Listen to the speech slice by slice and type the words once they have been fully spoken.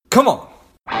Come on.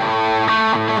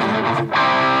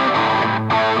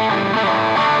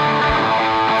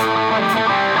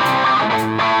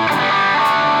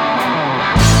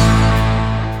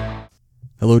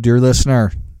 Hello, dear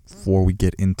listener. Before we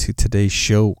get into today's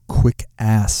show, quick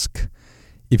ask.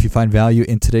 If you find value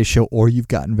in today's show or you've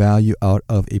gotten value out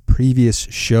of a previous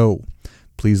show,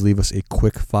 please leave us a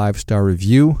quick 5-star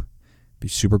review. Be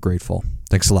super grateful.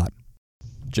 Thanks a lot.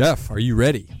 Jeff, are you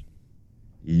ready?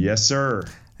 Yes, sir.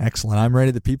 Excellent. I'm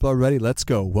ready. The people are ready. Let's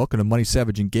go. Welcome to Money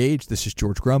Savage Engaged. This is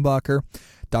George Grumbacher.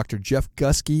 Dr. Jeff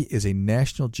Gusky is a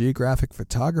National Geographic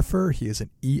photographer. He is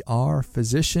an ER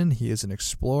physician. He is an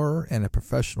explorer and a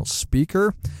professional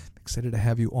speaker. I'm excited to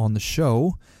have you on the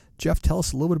show. Jeff, tell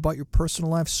us a little bit about your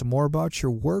personal life, some more about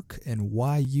your work, and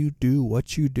why you do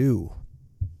what you do.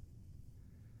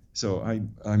 So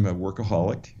I'm a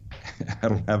workaholic. I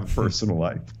don't have a personal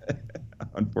life,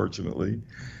 unfortunately.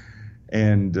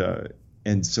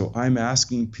 And so I'm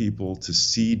asking people to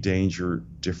see danger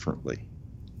differently.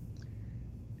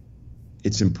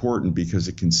 It's important because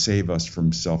it can save us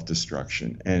from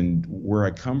self-destruction. And where I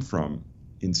come from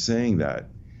in saying that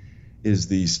is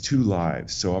these two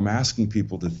lives. So I'm asking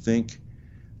people to think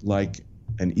like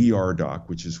an ER doc,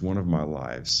 which is one of my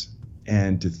lives,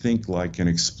 and to think like an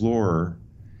explorer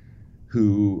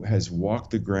who has walked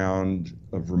the ground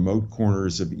of remote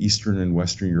corners of Eastern and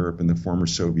Western Europe and the former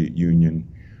Soviet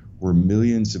Union, where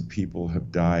millions of people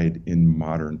have died in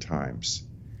modern times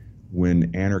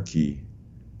when anarchy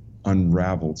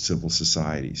unraveled civil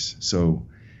societies. So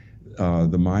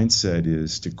the mindset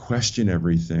is to question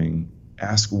everything,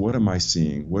 ask, what am I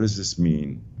seeing? What does this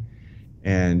mean?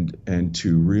 And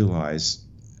to realize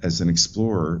as an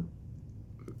explorer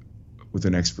with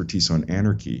an expertise on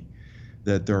anarchy,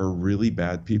 that there are really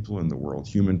bad people in the world,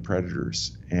 human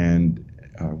predators, and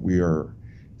we are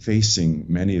facing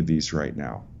many of these right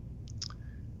now.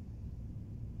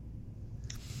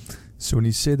 So when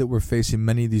you say that we're facing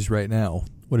many of these right now,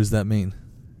 what does that mean?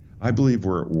 I believe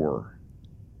we're at war.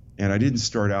 And I didn't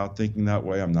start out thinking that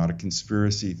way. I'm not a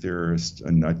conspiracy theorist, a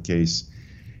nutcase.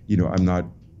 I'm not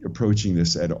approaching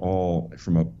this at all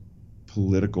from a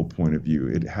political point of view.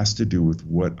 It has to do with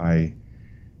what I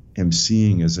am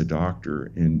seeing as a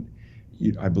doctor. And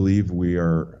I believe we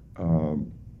are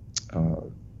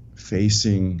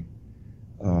facing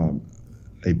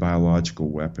a biological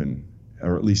weapon,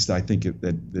 or at least I think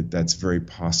that's very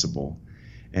possible,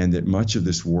 and that much of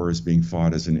this war is being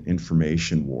fought as an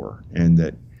information war, and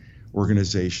that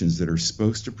organizations that are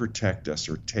supposed to protect us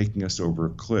are taking us over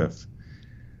a cliff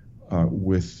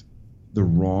with the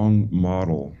wrong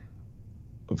model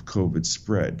of COVID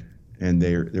spread. And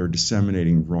they're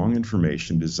disseminating wrong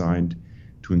information designed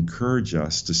to encourage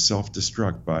us to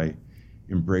self-destruct by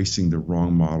embracing the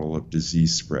wrong model of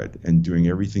disease spread and doing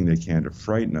everything they can to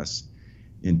frighten us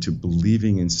into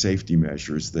believing in safety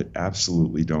measures that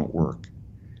absolutely don't work.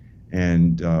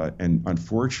 And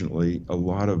unfortunately, a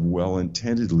lot of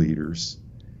well-intended leaders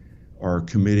are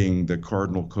committing the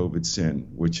cardinal COVID sin,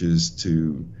 which is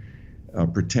to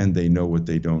pretend they know what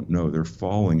they don't know. They're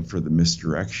falling for the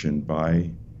misdirection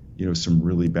by some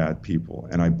really bad people.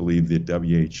 And I believe the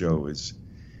WHO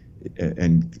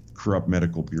and corrupt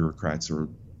medical bureaucrats are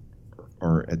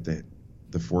at the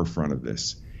forefront of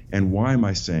this. And why am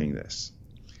I saying this?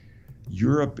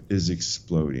 Europe is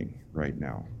exploding right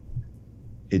now.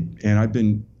 And I've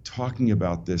been talking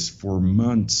about this for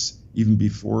months, even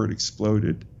before it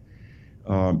exploded.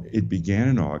 It began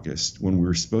in August when we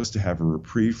were supposed to have a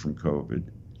reprieve from COVID.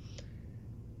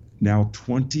 Now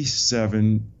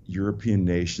 27 European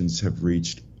nations have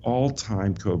reached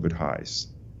all-time COVID highs,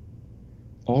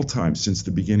 all time since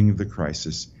the beginning of the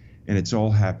crisis, and it's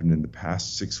all happened in the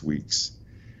past 6 weeks.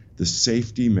 The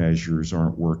safety measures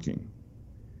aren't working.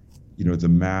 The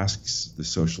masks, the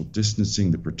social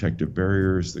distancing, the protective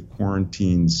barriers, the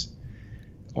quarantines,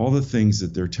 all the things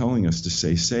that they're telling us to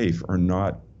stay safe are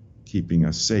not keeping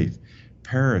us safe.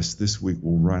 Paris this week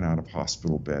will run out of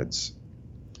hospital beds.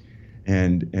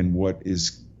 And what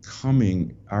is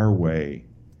coming our way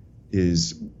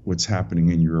is what's happening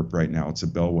in Europe right now. It's a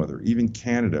bellwether. Even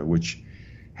Canada, which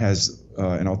has,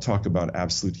 and I'll talk about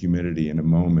absolute humidity in a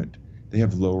moment, they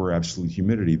have lower absolute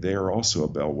humidity. They are also a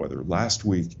bellwether. Last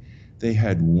week, they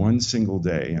had one single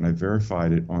day, and I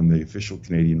verified it on the official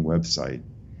Canadian website,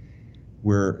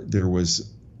 where there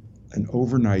was an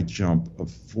overnight jump of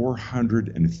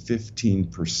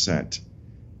 415%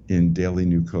 in daily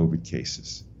new COVID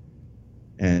cases.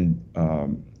 And,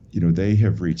 they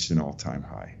have reached an all-time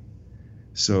high.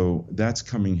 So that's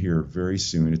coming here very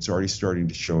soon. It's already starting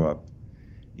to show up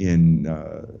in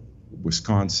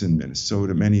Wisconsin,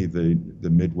 Minnesota, many of the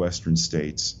Midwestern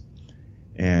states.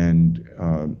 And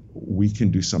we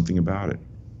can do something about it.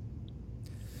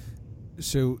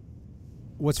 So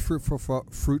what's fruitful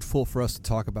for us to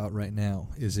talk about right now?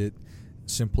 Is it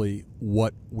simply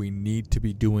what we need to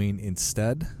be doing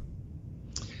instead?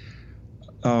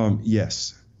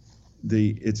 Yes.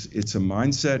 It's a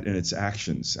mindset and it's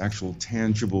actions, actual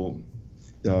tangible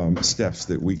steps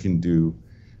that we can do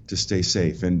to stay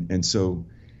safe. And so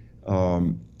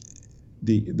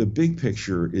the big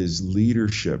picture is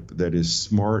leadership that is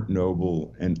smart,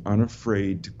 noble, and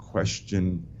unafraid to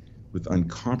question with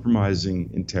uncompromising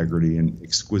integrity and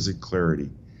exquisite clarity.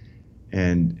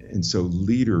 And so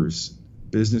leaders,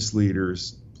 business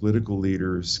leaders, political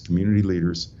leaders, community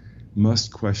leaders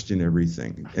must question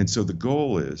everything. And so the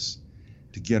goal is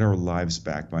to get our lives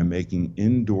back by making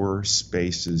indoor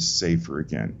spaces safer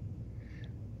again.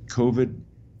 COVID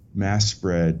mass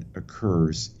spread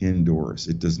occurs indoors.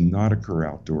 It does not occur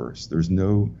outdoors. There's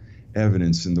no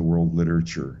evidence in the world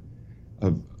literature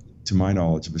of, to my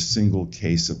knowledge, of a single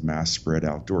case of mass spread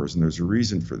outdoors, and there's a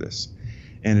reason for this.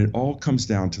 And it all comes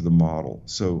down to the model.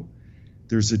 So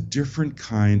there's a different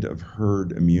kind of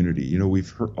herd immunity. You know,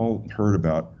 we've all heard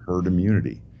about herd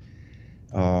immunity,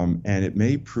 and it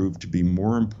may prove to be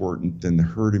more important than the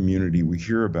herd immunity we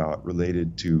hear about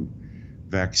related to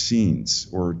vaccines,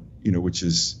 or, you know, which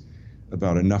is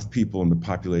about enough people in the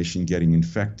population getting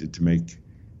infected to make,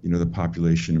 you know, the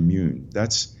population immune.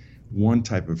 That's one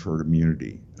type of herd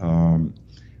immunity,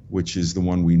 which is the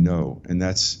one we know, and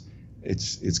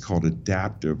it's called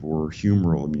adaptive or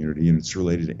humoral immunity, and it's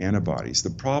related to antibodies. The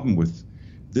problem with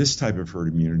this type of herd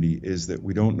immunity is that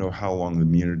we don't know how long the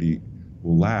immunity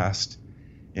will last,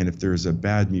 and if there's a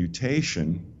bad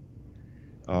mutation,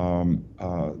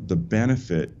 the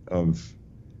benefit of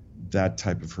that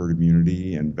type of herd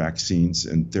immunity and vaccines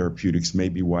and therapeutics may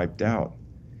be wiped out.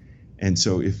 And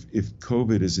so if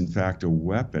COVID is in fact a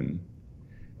weapon,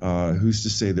 who's to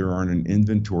say there aren't an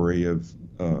inventory of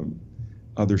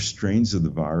other strains of the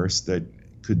virus that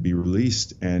could be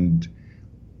released and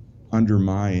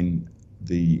undermine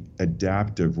the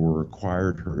adaptive or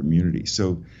acquired herd immunity?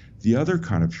 So the other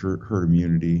kind of herd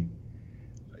immunity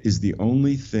is the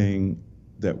only thing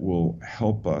that will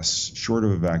help us, short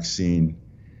of a vaccine,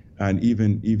 and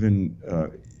even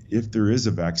if there is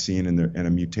a vaccine and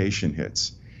a mutation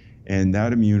hits. And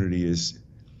that immunity is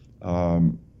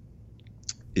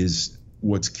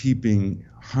what's keeping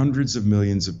hundreds of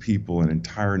millions of people and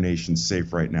entire nations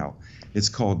safe right now. It's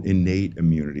called innate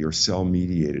immunity or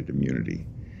cell-mediated immunity.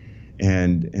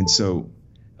 And so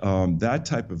that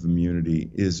type of immunity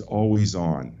is always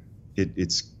on. It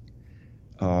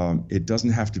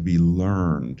doesn't have to be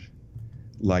learned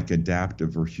like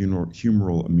adaptive or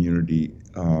humoral immunity,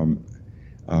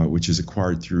 which is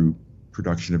acquired through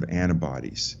production of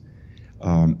antibodies.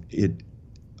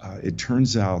 It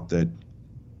turns out that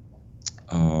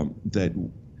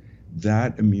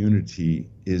that immunity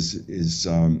is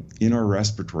in our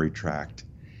respiratory tract,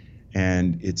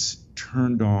 and it's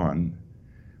turned on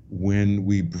when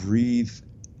we breathe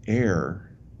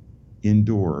air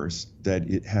indoors that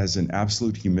it has an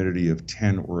absolute humidity of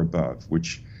 10 or above,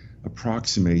 which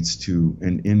approximates to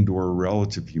an indoor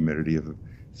relative humidity of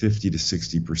 50 to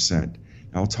 60%.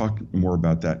 I'll talk more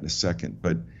about that in a second,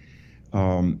 but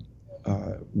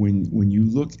when you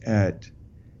look at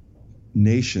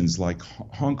nations like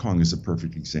Hong Kong is a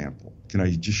perfect example. Can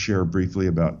I just share briefly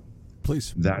about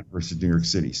Please. That versus New York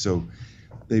City? So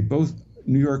they both,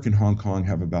 New York and Hong Kong,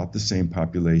 have about the same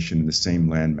population and the same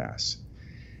landmass.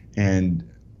 And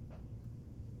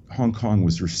Hong Kong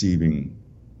was receiving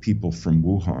people from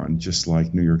Wuhan, just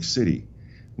like New York City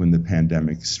when the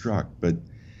pandemic struck, but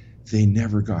they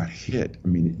never got hit. I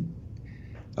mean,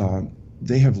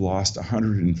 they have lost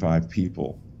 105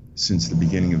 people since the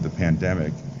beginning of the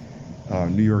pandemic.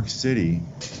 New York City,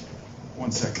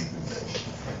 one second.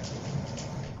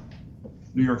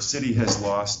 New York City has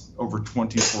lost over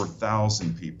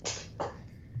 24,000 people.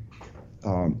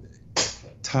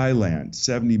 Thailand,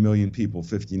 70 million people,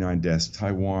 59 deaths.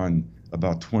 Taiwan,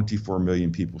 about 24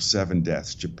 million people, 7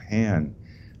 deaths. Japan,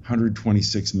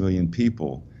 126 million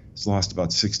people, has lost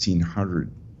about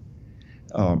 1,600.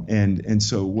 And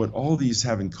so what all these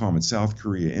have in common, South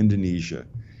Korea, Indonesia,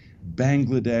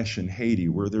 Bangladesh, and Haiti,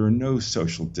 where there are no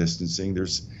social distancing,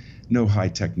 there's no high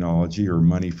technology or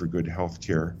money for good health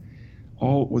care.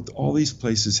 What all these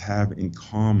places have in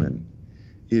common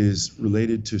is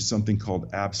related to something called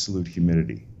absolute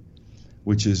humidity,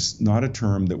 which is not a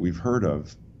term that we've heard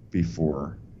of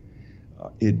before.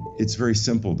 It's very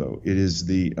simple, though. It is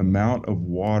the amount of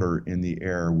water in the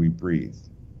air we breathe.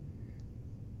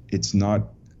 It's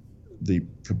not the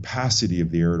capacity of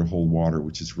the air to hold water,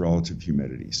 which is relative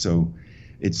humidity. So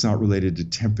it's not related to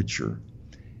temperature.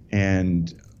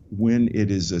 And when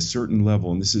it is a certain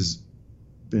level, and this has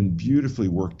been beautifully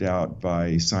worked out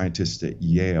by scientists at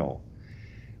Yale,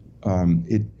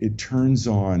 it turns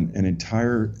on an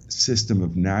entire system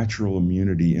of natural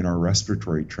immunity in our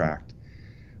respiratory tract,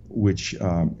 which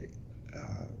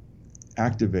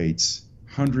activates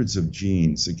hundreds of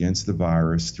genes against the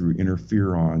virus through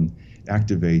interferon,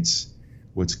 activates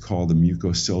what's called the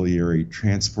mucociliary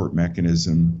transport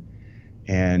mechanism,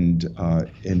 and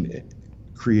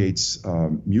creates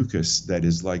mucus that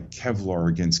is like Kevlar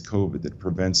against COVID that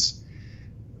prevents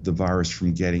the virus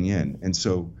from getting in. And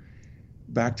so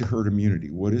back to herd immunity.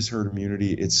 What is herd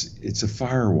immunity? It's a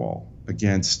firewall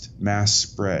against mass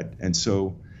spread. And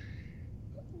so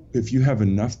if you have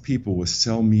enough people with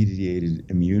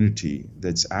cell-mediated immunity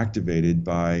that's activated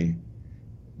by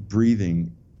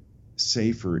breathing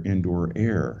safer indoor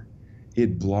air,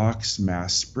 it blocks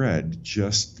mass spread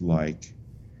just like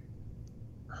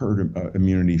herd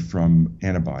immunity from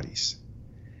antibodies.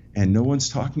 And no one's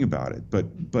talking about it,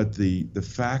 but the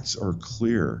facts are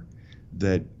clear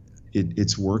that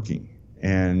it's working.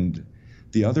 And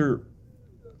the other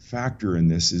factor in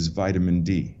this is vitamin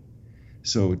D.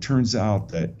 So it turns out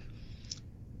that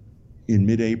in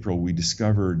mid-April, we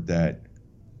discovered that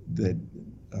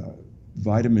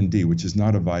vitamin D, which is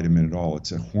not a vitamin at all,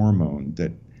 it's a hormone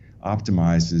that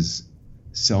optimizes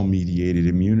cell-mediated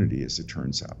immunity, as it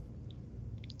turns out,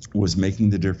 was making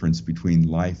the difference between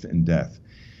life and death.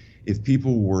 If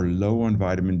people were low on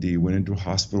vitamin D, went into a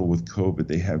hospital with COVID,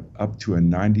 they have up to a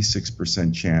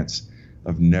 96% chance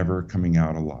of never coming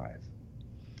out alive.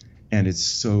 And it's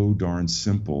so darn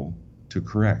simple to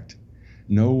correct.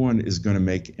 No one is going to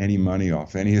make any money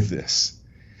off any of this.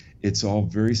 It's all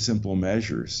very simple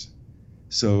measures.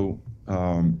 So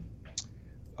to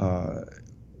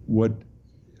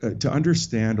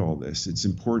understand all this, it's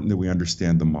important that we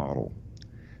understand the model.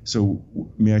 So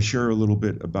may I share a little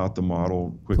bit about the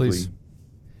model quickly? Please.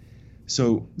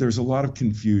 So there's a lot of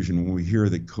confusion when we hear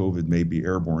that COVID may be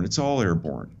airborne. It's all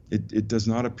airborne. It does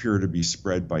not appear to be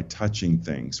spread by touching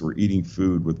things or eating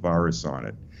food with virus on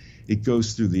it. It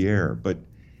goes through the air. But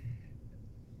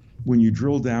when you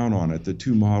drill down on it, the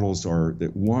two models are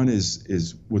that one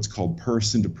is what's called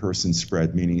person-to-person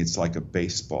spread, meaning it's like a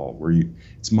baseball where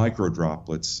it's micro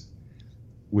droplets,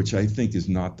 which I think is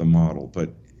not the model.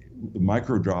 But the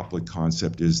micro droplet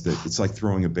concept is that it's like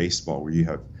throwing a baseball where you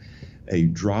have a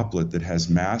droplet that has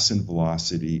mass and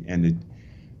velocity, and it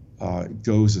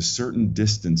goes a certain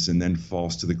distance and then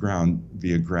falls to the ground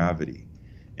via gravity.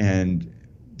 And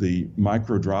the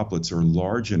micro droplets are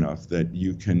large enough that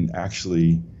you can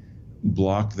actually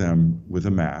block them with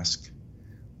a mask.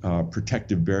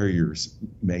 Protective barriers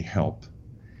may help.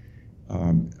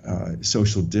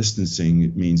 Social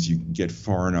distancing means you can get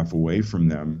far enough away from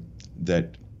them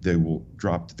that they will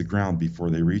drop to the ground before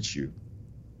they reach you.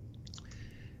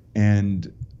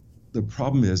 And the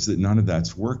problem is that none of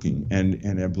that's working.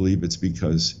 And I believe it's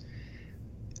because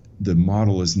the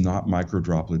model is not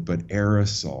microdroplet, but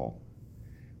aerosol,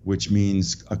 which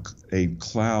means a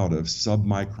cloud of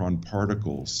submicron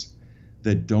particles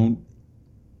that don't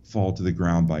fall to the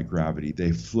ground by gravity.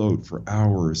 They float for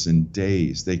hours and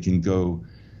days. They can go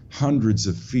hundreds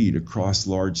of feet across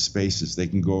large spaces. They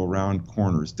can go around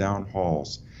corners, down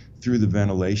halls, through the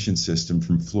ventilation system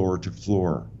from floor to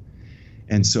floor.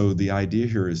 And so the idea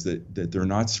here is that they're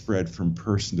not spread from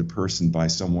person to person by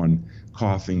someone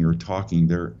coughing or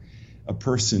talking. A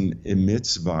person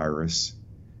emits virus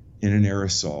in an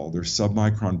aerosol. They're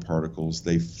submicron particles.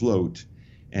 They float,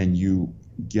 and you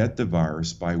get the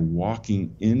virus by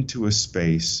walking into a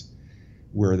space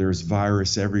where there's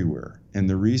virus everywhere. And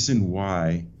the reason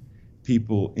why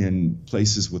people in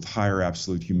places with higher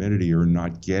absolute humidity are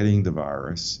not getting the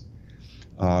virus,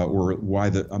 or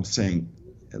why I'm saying,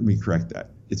 let me correct that.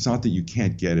 It's not that you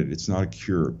can't get it. It's not a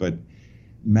cure, but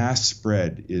mass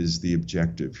spread is the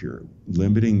objective here.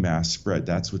 Limiting mass spread.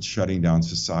 That's what's shutting down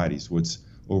societies, what's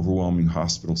overwhelming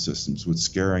hospital systems, what's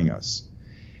scaring us.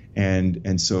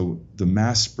 And so the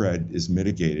mass spread is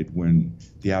mitigated when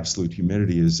the absolute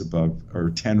humidity is above or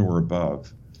 10 or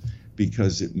above,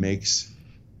 because it makes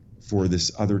for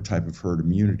this other type of herd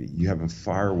immunity. You have a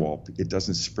firewall. It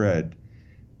doesn't spread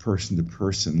person to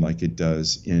person like it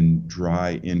does in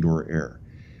dry indoor air.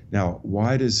 Now,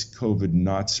 why does COVID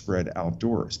not spread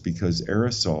outdoors? Because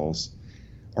aerosols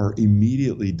are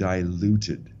immediately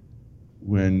diluted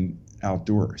when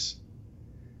outdoors.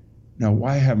 Now,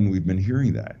 why haven't we been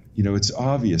hearing that? You know, it's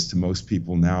obvious to most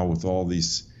people now with all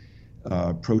these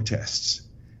protests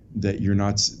that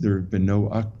there have been no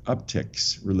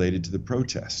upticks related to the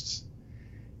protests.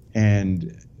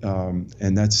 And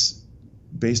that's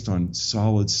based on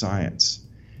solid science.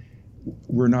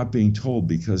 we're not being told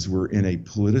because we're in a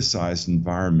politicized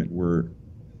environment where,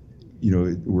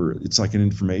 it's like an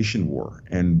information war,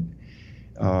 and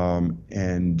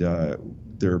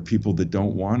there are people that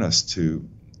don't want us to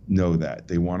know that.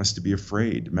 They want us to be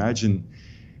afraid. Imagine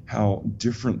how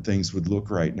different things would look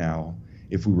right now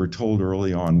if we were told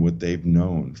early on what they've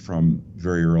known from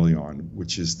very early on,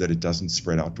 which is that it doesn't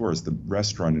spread outdoors. The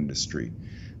restaurant industry,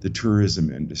 the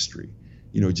tourism industry,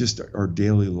 just our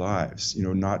daily lives,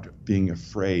 not being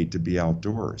afraid to be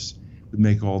outdoors would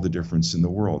make all the difference in the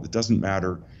world. It doesn't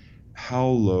matter how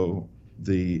low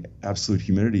the absolute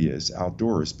humidity is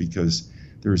outdoors, because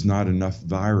there's not enough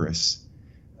virus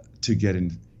to get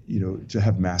in, to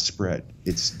have mass spread.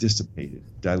 It's dissipated,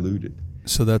 diluted.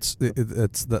 So that's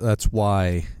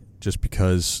why, just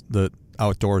because the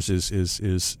outdoors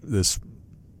is this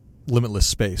limitless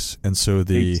space, and so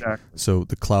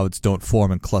the clouds don't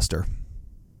form and cluster.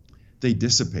 They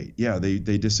dissipate. Yeah, they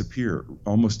disappear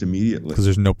almost immediately. Because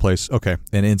there's no place. Okay,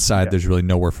 and inside there's really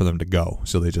nowhere for them to go,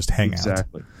 so they just hang out.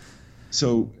 Exactly.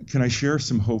 So can I share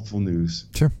some hopeful news?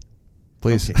 Sure.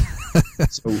 Please. Okay.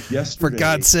 So yesterday, for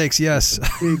God's sakes, yes.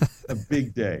 a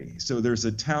big day. So there's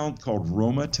a town called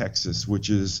Roma, Texas, which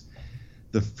is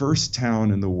the first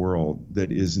town in the world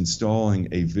that is installing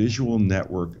a visual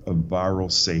network of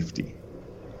viral safety.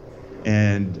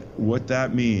 And what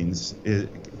that means is,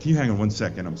 can you hang on 1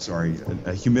 second? I'm sorry.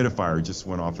 A humidifier just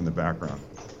went off in the background.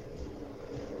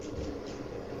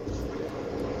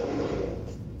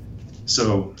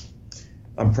 So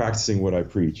I'm practicing what I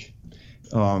preach.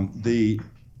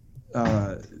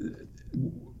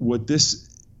 What this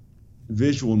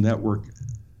visual network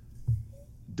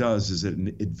does is it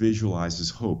visualizes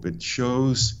hope. It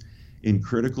shows in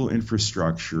critical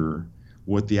infrastructure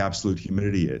what the absolute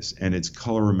humidity is, and it's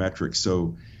colorimetric.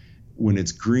 So when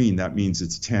it's green, that means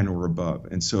it's 10 or above.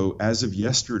 And so as of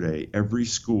yesterday, every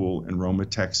school in Roma,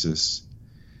 Texas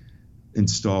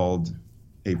installed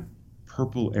a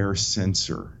purple air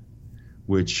sensor,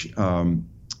 which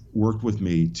worked with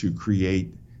me to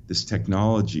create this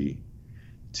technology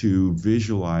to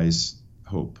visualize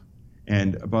hope.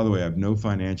 And by the way, I have no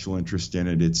financial interest in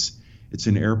it. It's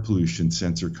an air pollution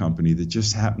sensor company that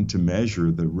just happened to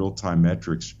measure the real-time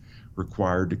metrics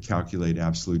required to calculate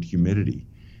absolute humidity.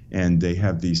 And they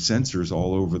have these sensors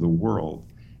all over the world,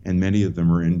 and many of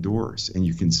them are indoors. And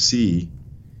you can see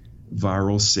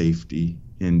viral safety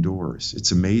indoors.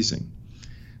 It's amazing.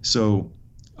 So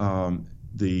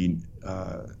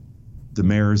the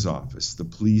mayor's office, the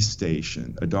police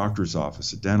station, a doctor's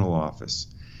office, a dental office,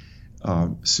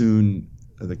 soon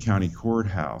the county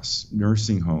courthouse,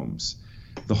 nursing homes,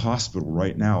 the hospital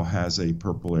right now has a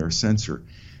purple air sensor.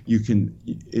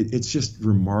 It's just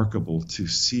remarkable to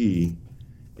see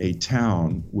a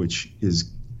town which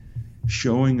is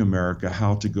showing America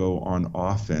how to go on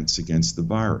offense against the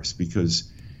virus,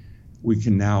 because we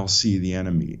can now see the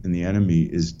enemy, and the enemy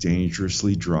is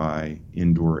dangerously dry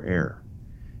indoor air.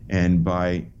 And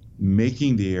by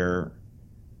making the air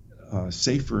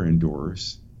safer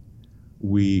indoors,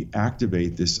 we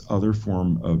activate this other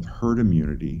form of herd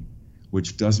immunity,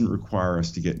 which doesn't require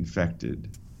us to get infected,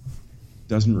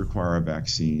 doesn't require a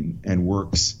vaccine, and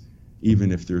works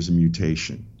even if there's a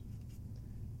mutation.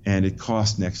 And it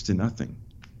costs next to nothing.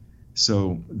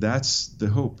 So that's the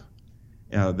hope,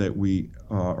 that we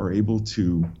are able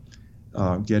to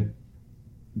get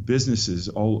businesses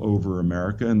all over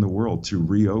America and the world to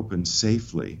reopen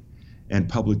safely, and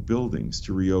public buildings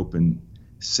to reopen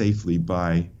safely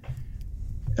by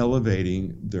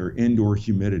elevating their indoor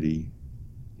humidity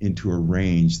into a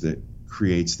range that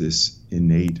creates this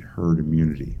innate herd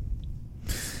immunity.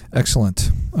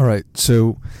 Excellent. All right.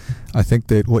 So I think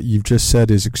that what you've just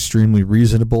said is extremely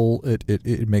reasonable.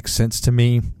 It makes sense to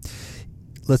me.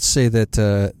 Let's say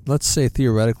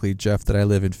theoretically, Jeff, that I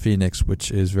live in Phoenix,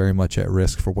 which is very much at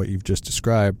risk for what you've just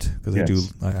described, because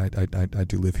yes. I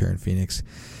do live here in Phoenix,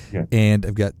 yeah. And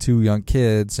I've got 2 young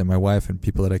kids and my wife and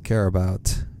people that I care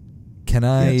about. Can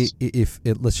I, yes.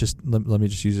 let me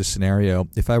just use a scenario.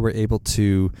 If I were able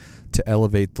to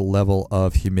elevate the level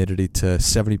of humidity to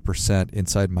 70%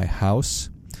 inside my house,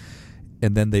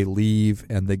 and then they leave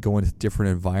and they go into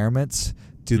different environments,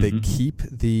 do they keep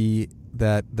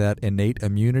that innate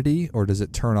immunity, or does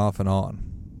it turn off and on?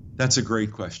 That's a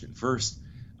great question. First,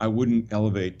 I wouldn't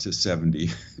elevate to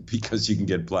 70 because you can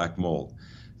get black mold.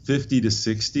 50 to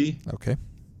 60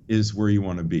 is where you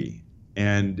want to be.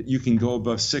 And you can go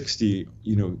above 60,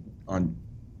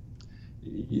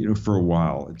 for a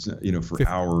while. It's, for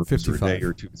hours 55. Or a day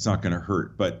or two, it's not going to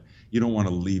hurt, but you don't want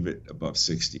to leave it above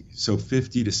 60. So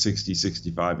 50 to 60,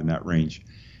 65 in that range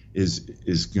is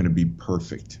going to be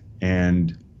perfect.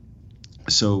 And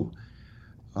so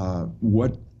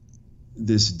what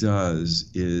this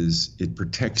does is it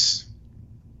protects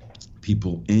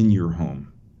people in your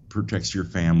home, protects your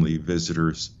family,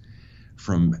 visitors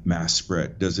from mass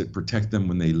spread. Does it protect them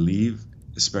when they leave,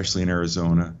 especially in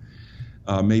Arizona?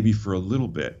 Maybe for a little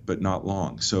bit, but not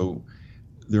long. So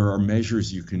there are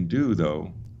measures you can do,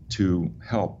 though, to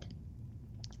help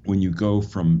when you go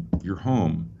from your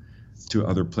home to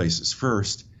other places.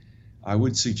 First, I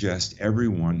would suggest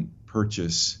everyone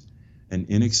purchase an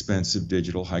inexpensive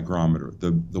digital hygrometer.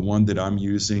 The one that I'm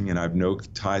using, and I've no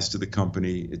ties to the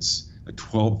company, it's a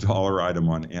 $12 item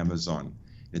on Amazon.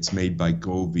 It's made by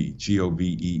Govee,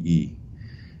 Govee.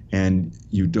 And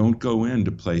you don't go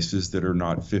into places that are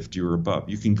not 50 or above.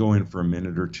 You can go in for a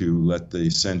minute or two, let the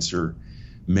sensor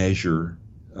measure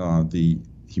the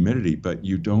humidity, but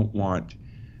you don't want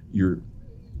your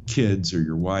kids or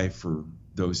your wife or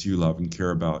those you love and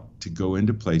care about to go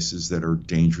into places that are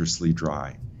dangerously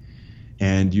dry.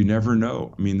 And you never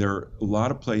know. I mean, there are a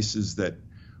lot of places that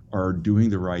are doing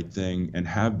the right thing and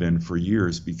have been for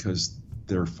years because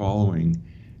they're following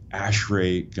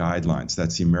ASHRAE guidelines.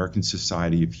 That's the American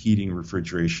Society of Heating,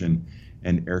 Refrigeration,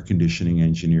 and Air Conditioning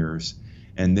Engineers.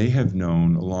 And they have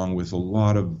known, along with a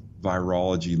lot of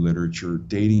virology literature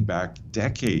dating back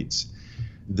decades,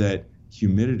 that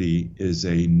humidity is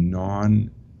a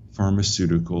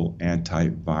non-pharmaceutical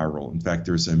antiviral. In fact,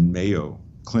 there's a Mayo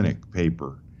Clinic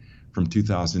paper from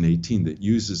 2018 that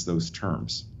uses those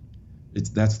terms.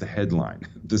 That's the headline.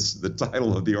 The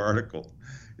title of the article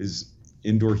is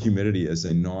Indoor Humidity as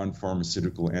a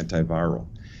Non-Pharmaceutical Antiviral.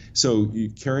 So you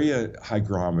carry a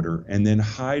hygrometer and then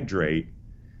hydrate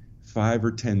 5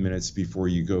 or 10 minutes before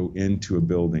you go into a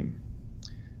building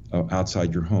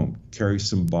outside your home. Carry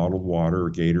some bottled water or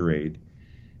Gatorade.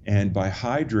 And by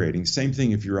hydrating, same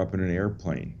thing if you're up in an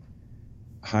airplane,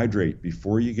 hydrate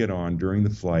before you get on, during the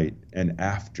flight, and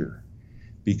after.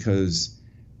 Because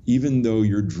even though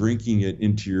you're drinking it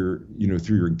into your,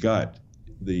 through your gut,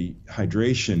 the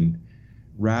hydration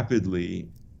rapidly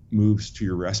moves to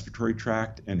your respiratory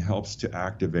tract and helps to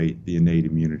activate the innate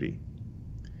immunity.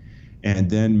 And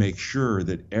then make sure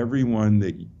that everyone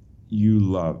that you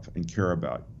love and care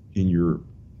about in your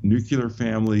nuclear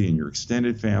family, in your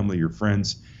extended family, your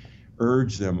friends,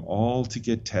 urge them all to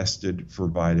get tested for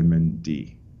vitamin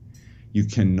D. You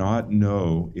cannot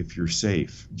know if you're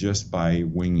safe just by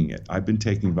winging it. I've been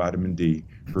taking vitamin D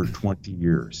for 20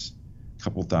 years, a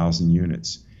couple thousand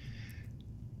units.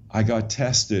 I got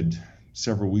tested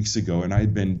several weeks ago, and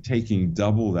I'd been taking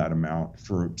double that amount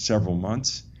for several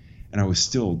months, and I was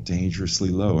still dangerously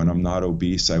low. And I'm not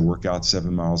obese. I work out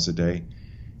 7 miles a day,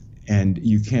 and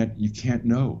you can't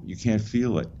know, you can't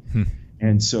feel it.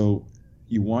 And so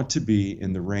you want to be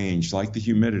in the range, like the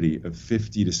humidity, of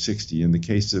 50 to 60. In the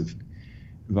case of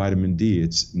vitamin D,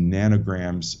 it's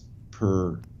nanograms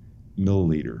per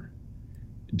milliliter.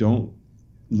 Don't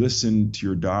listen to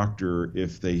your doctor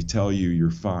if they tell you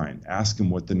you're fine. Ask them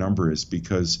what the number is,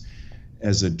 because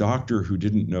as a doctor who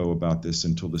didn't know about this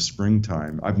until the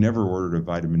springtime, I've never ordered a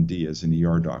vitamin D as an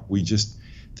ER doc. We just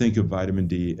think of vitamin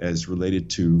D as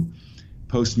related to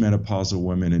postmenopausal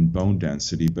women and bone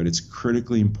density, but it's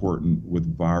critically important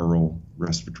with viral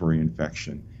respiratory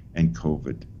infection and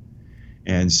COVID.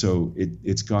 And so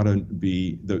it's got to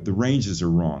be, the ranges are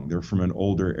wrong. They're from an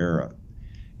older era.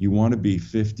 You want to be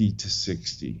 50 to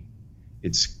 60.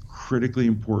 It's critically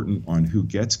important on who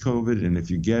gets COVID, and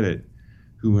if you get it,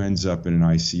 who ends up in an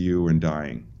ICU and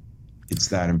dying. It's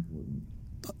that important.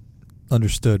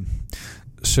 Understood.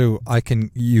 So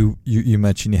you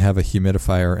mentioned you have a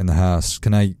humidifier in the house.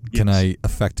 Can I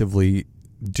effectively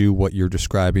do what you're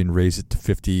describing, raise it to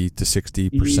 50 to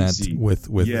 60%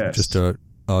 with yes. just a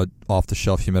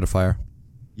off-the-shelf humidifier?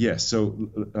 Yes.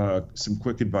 So some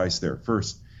quick advice there.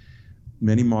 First,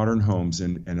 many modern homes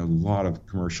and a lot of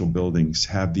commercial buildings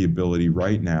have the ability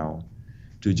right now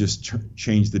to just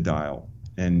change the dial.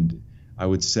 And I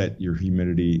would set your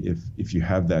humidity, if you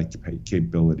have that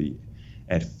capability,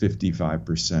 at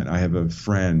 55%. I have a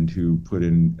friend who put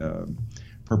in a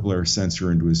Purple Air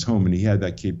sensor into his home, and he had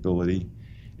that capability.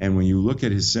 And when you look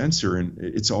at his sensor, and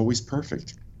it's always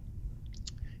perfect.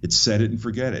 It's set it and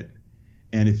forget it.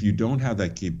 And if you don't have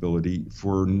that capability,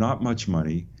 for not much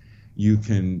money, you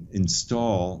can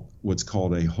install what's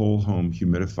called a whole home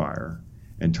humidifier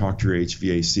and talk to your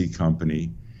HVAC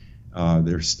company.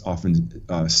 There's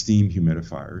often steam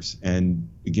humidifiers. And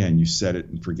again, you set it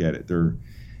and forget it. They're,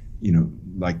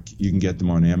 like you can get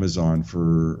them on Amazon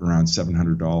for around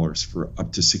 $700 for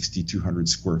up to 6,200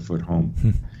 square foot home.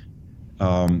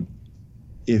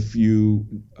 If you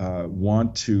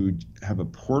want to have a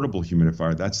portable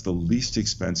humidifier, that's the least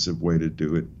expensive way to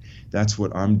do it. That's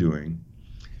what I'm doing.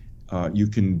 You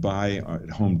can buy at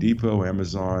Home Depot,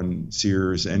 Amazon,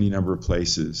 Sears, any number of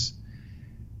places,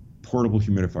 portable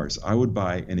humidifiers. I would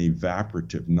buy an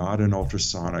evaporative, not an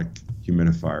ultrasonic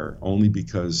humidifier, only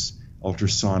because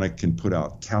ultrasonic can put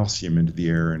out calcium into the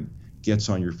air and gets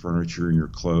on your furniture and your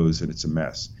clothes, and it's a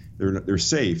mess. They're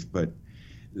safe, but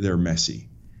they're messy.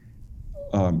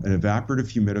 An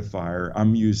evaporative humidifier,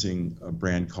 I'm using a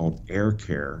brand called Air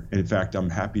Care. And in fact, I'm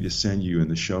happy to send you in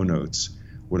the show notes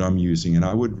what I'm using. And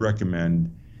I would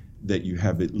recommend that you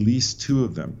have at least 2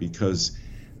 of them, because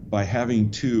by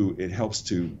having 2, it helps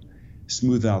to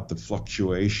smooth out the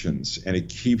fluctuations and it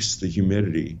keeps the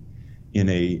humidity in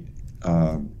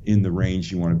the range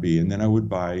you want to be. And then I would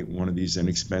buy one of these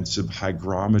inexpensive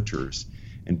hygrometers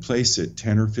and place it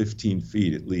 10 or 15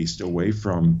 feet at least away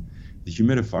from the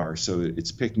humidifier, so that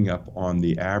it's picking up on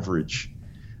the average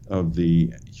of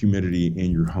the humidity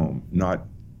in your home, not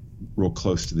real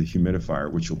close to the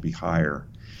humidifier, which will be higher.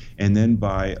 And then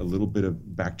buy a little bit of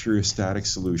bacteriostatic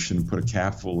solution and put a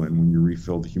capful in when you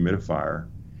refill the humidifier.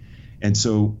 And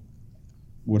so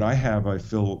what I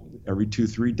fill every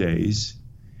 2-3 days,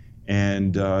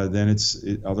 and then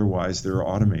otherwise they're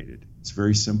automated. It's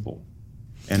very simple,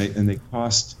 and they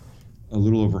cost a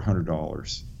little over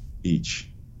 $100 each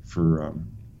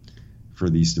for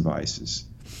these devices.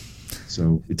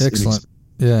 So it's excellent.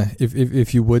 Yeah,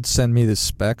 if you would send me the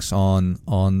specs on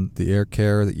the Air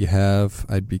Care that you have,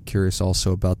 I'd be curious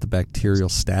also about the bacterial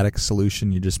static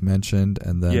solution you just mentioned,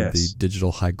 and then the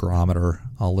digital hygrometer.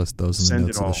 I'll list those in the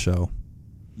notes of the show.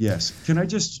 Yes. Can I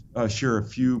just share a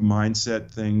few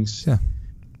mindset things? Yeah.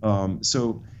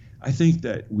 So I think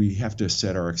that we have to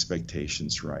set our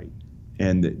expectations right,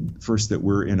 and that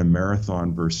we're in a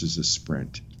marathon versus a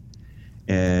sprint.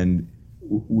 And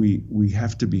we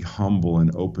have to be humble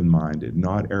and open-minded,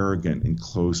 not arrogant and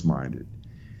closed-minded.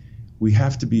 We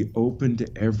have to be open to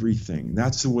everything.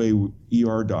 That's the way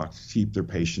ER docs keep their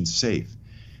patients safe,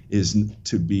 is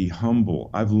to be humble.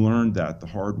 I've learned that the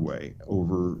hard way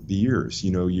over the years,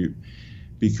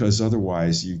 because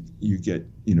otherwise you get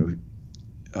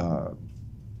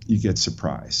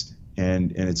surprised.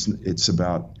 And it's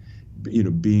about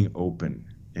being open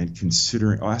and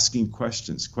considering, asking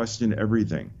questions, question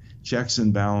everything, checks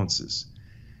and balances.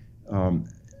 And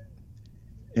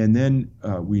then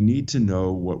we need to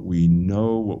know, what we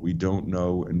don't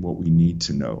know, and what we need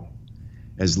to know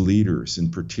as leaders in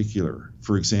particular.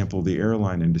 For example, the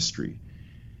airline industry.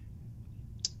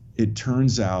 It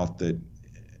turns out that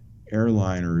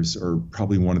airliners are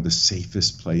probably one of the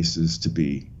safest places to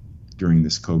be during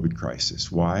this COVID crisis.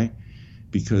 Why?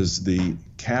 Because the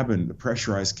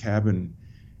pressurized cabin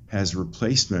has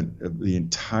replacement of the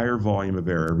entire volume of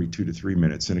air every 2 to 3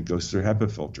 minutes, and it goes through a HEPA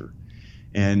filter.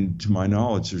 And to my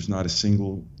knowledge, there's not a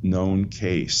single known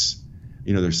case.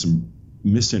 There's some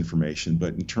misinformation,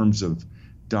 but in terms of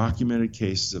documented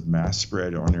cases of mass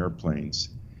spread on airplanes,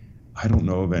 I don't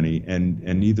know of any. And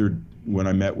neither, when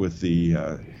I met with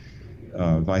the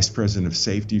Vice President of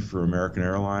Safety for American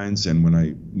Airlines, and when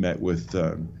I met with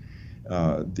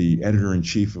the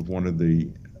editor-in-chief of one of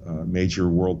the major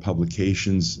world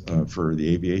publications for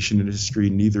the aviation industry,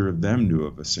 neither of them knew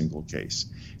of a single case.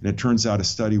 And it turns out a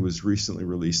study was recently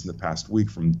released in the past week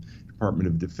from the Department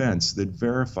of Defense that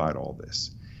verified all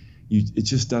this. It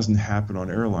just doesn't happen on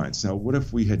airlines. Now, what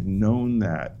if we had known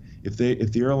that? If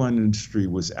the airline industry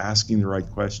was asking the right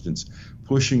questions,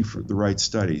 pushing for the right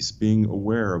studies, being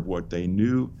aware of what they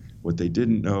knew, what they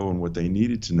didn't know, and what they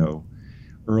needed to know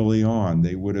early on,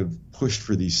 they would have pushed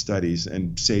for these studies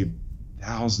and saved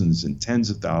thousands and tens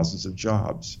of thousands of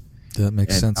jobs. That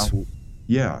makes sense.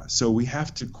 Yeah. So we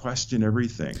have to question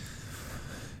everything.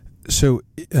 So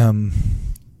I'm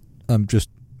just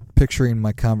picturing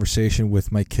my conversation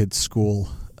with my kid's school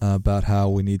about how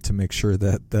we need to make sure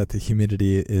that the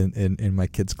humidity in my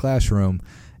kid's classroom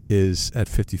is at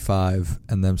 55,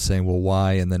 and them saying, well,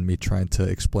 why? And then me trying to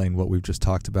explain what we've just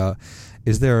talked about.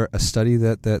 Is there a study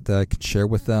that I could share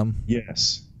with them?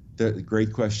 Yes.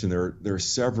 Great question. There are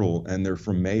several, and they're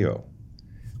from Mayo.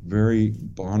 Very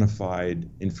bona fide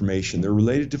information. They're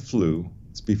related to flu.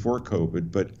 It's before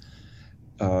COVID, but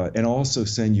and I'll also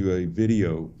send you a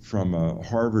video from a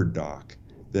Harvard doc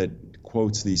that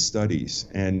quotes these studies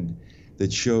and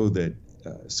that show that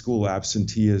school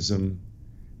absenteeism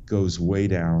goes way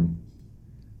down,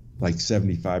 like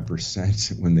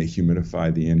 75% when they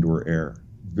humidify the indoor air.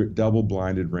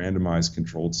 Double-blinded, randomized,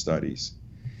 controlled studies.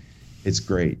 It's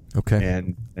great. Okay.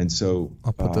 And so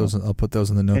I'll put those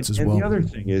in the notes as well. And the other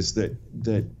thing is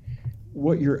that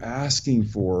what you're asking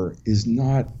for is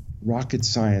not rocket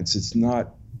science. It's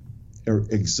not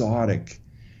exotic.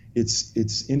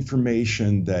 It's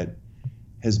information that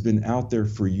has been out there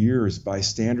for years by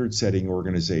standard setting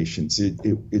organizations.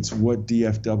 It's what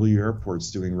DFW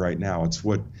Airport's doing right now. It's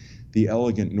what the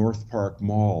elegant North Park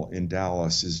Mall in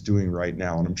Dallas is doing right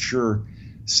now. And I'm sure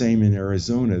same in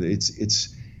Arizona.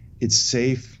 It's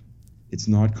safe, it's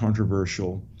not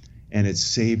controversial, and it's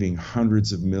saving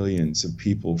hundreds of millions of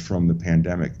people from the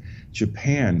pandemic.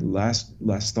 Japan, last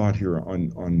thought here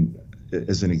on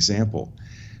as an example.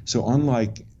 So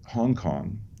unlike Hong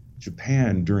Kong,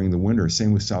 Japan during the winter,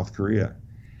 same with South Korea,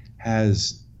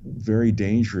 has very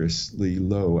dangerously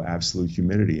low absolute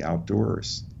humidity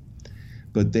outdoors.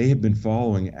 But they have been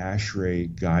following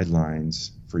ASHRAE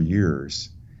guidelines for years.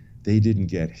 They didn't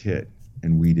get hit,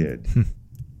 and we did.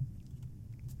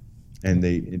 And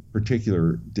they, in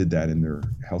particular, did that in their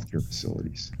healthcare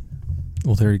facilities.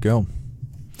 Well, there you go.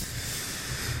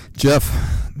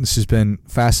 Jeff, this has been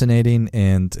fascinating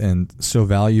and so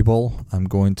valuable. I'm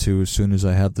going to, as soon as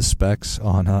I have the specs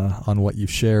on what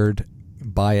you've shared,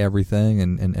 buy everything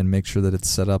and make sure that it's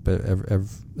set up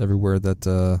everywhere that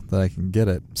I can get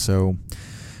it. So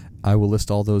I will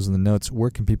list all those in the notes. Where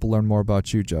can people learn more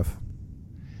about you, Jeff?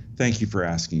 Thank you for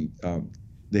asking.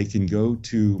 They can go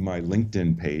to my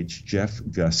LinkedIn page, Jeff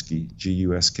Gusky,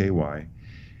 Gusky,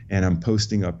 and I'm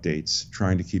posting updates,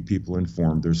 trying to keep people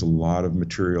informed. There's a lot of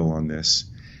material on this.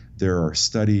 There are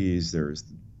studies, there's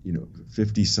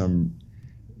 50 some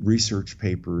research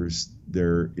papers,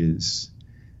 there is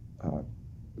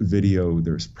video,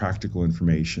 there's practical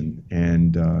information,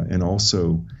 and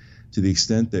also to the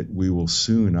extent that we will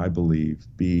soon, I believe,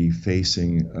 be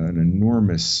facing an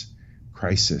enormous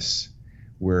crisis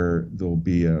where there'll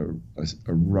be a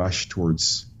rush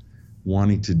towards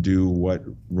wanting to do what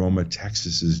Roma,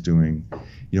 Texas is doing.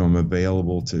 I'm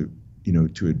available to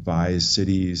advise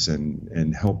cities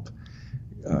and help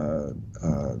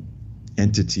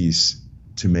entities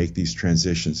to make these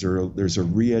transitions. There's a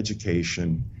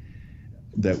re-education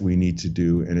that we need to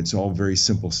do, and it's all very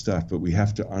simple stuff, but we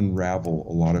have to unravel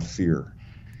a lot of fear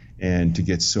and to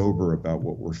get sober about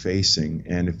what we're facing.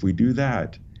 And if we do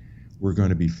that, we're going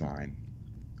to be fine.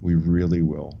 We really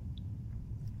will.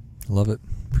 Love it.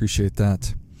 Appreciate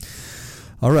that.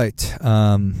 All right.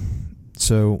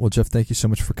 Well, Jeff, thank you so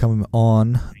much for coming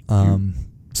on.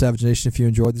 Savage Nation, if you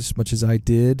enjoyed this as much as I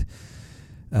did,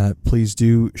 please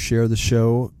do share the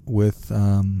show with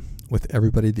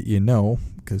everybody that you know,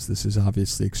 because this is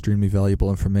obviously extremely valuable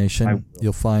information.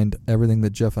 You'll find everything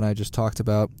that Jeff and I just talked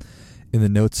about in the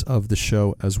notes of the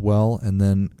show as well, and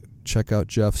then check out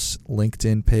Jeff's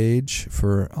LinkedIn page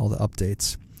for all the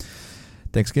updates.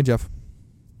 Thanks again, Jeff.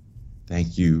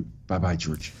 Thank you. Bye-bye,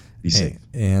 George. Be safe.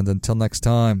 And until next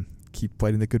time, keep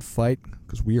fighting the good fight,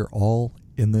 because we are all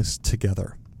in this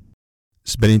together.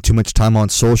 Spending too much time on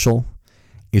social?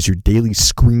 Is your daily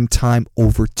screen time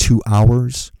over 2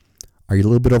 hours? Are you a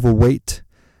little bit overweight?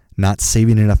 Not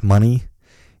saving enough money?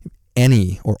 If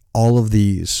any or all of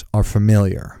these are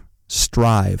familiar,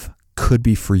 Strive could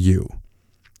be for you.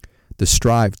 The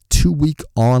Strive 2-week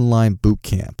online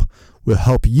bootcamp will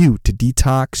help you to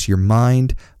detox your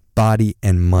mind, body,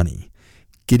 and money,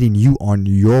 getting you on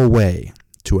your way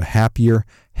to a happier,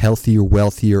 healthier,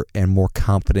 wealthier, and more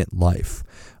confident life.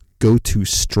 Go to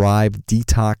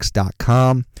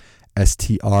strivedetox.com,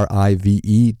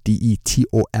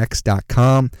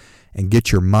 strivedetox.com, and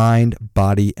get your mind,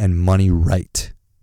 body, and money right.